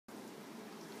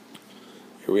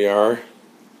Here we are,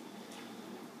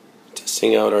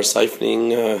 testing out our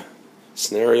siphoning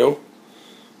scenario.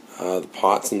 The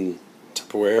pots and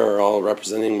Tupperware are all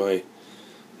representing my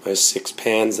 6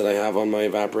 pans that I have on my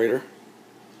evaporator.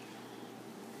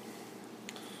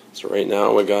 So right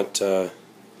now we got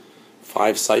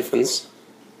 5 siphons.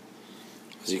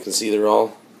 As you can see, they're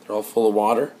all full of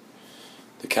water.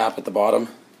 The cap at the bottom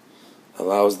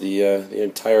allows the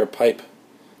entire pipe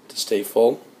to stay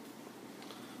full.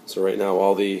 So right now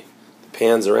all the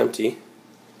pans are empty,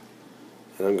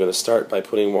 and I'm going to start by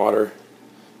putting water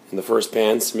in the first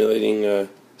pan, simulating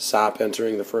sap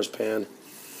entering the first pan.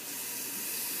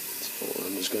 So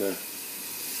I'm just going to,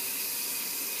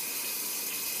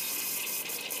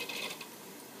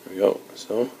 there we go.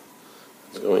 So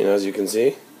it's going, as you can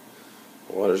see,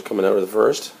 the water's coming out of the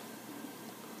first.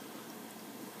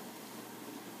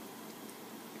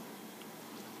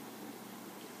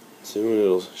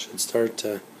 Soon it should start,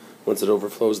 once it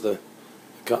overflows the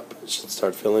cup, it should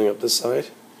start filling up this side.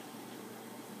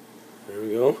 There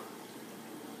we go.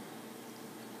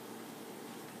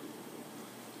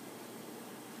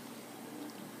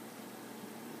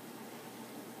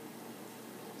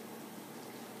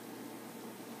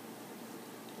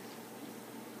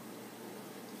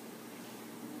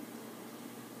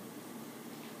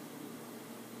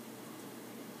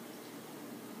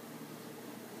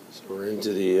 So we're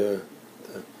into the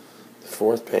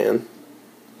fourth pan.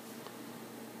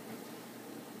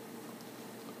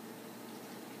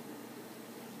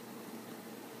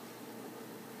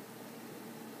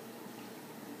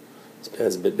 This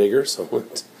pan's a bit bigger, so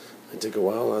it took a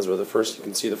while. As with the first, you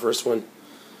can see the first one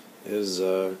is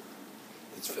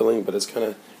it's filling, but it's kind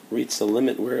of reached the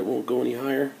limit where it won't go any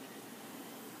higher.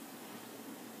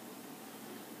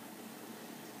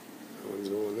 That one's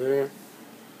going there.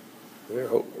 There.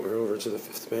 Oh, we're over to the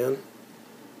 5th pan.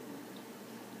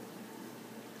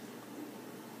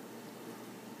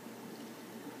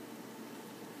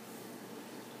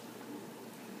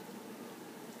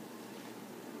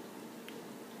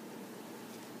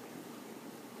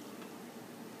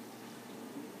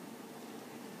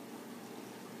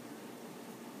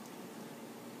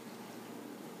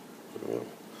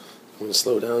 I'm going to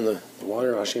slow down the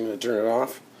water. Actually, I'm going to turn it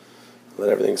off, let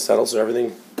everything settle, so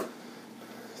everything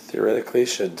theoretically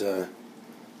should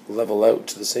level out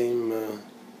to the same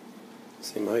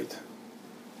height.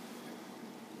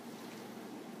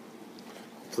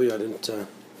 Hopefully I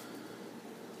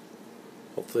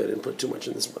didn't put too much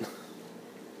in this one.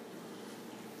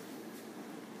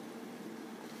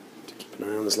 To keep an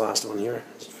eye on this last one here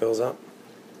as it fills up.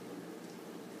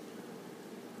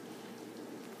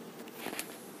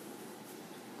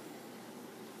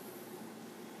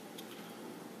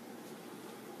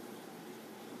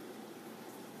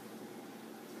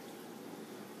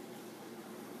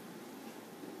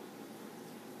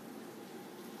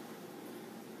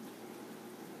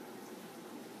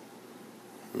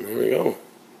 And there we go.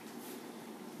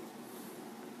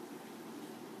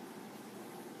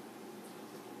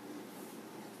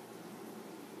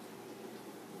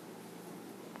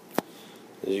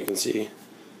 As you can see,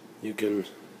 you can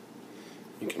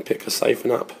pick a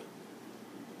siphon up,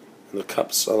 and the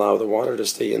cups allow the water to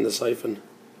stay in the siphon.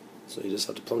 So you just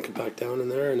have to plunk it back down in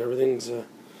there, and everything's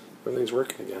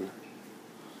working again.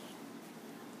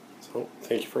 So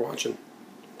thank you for watching.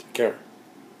 Take care.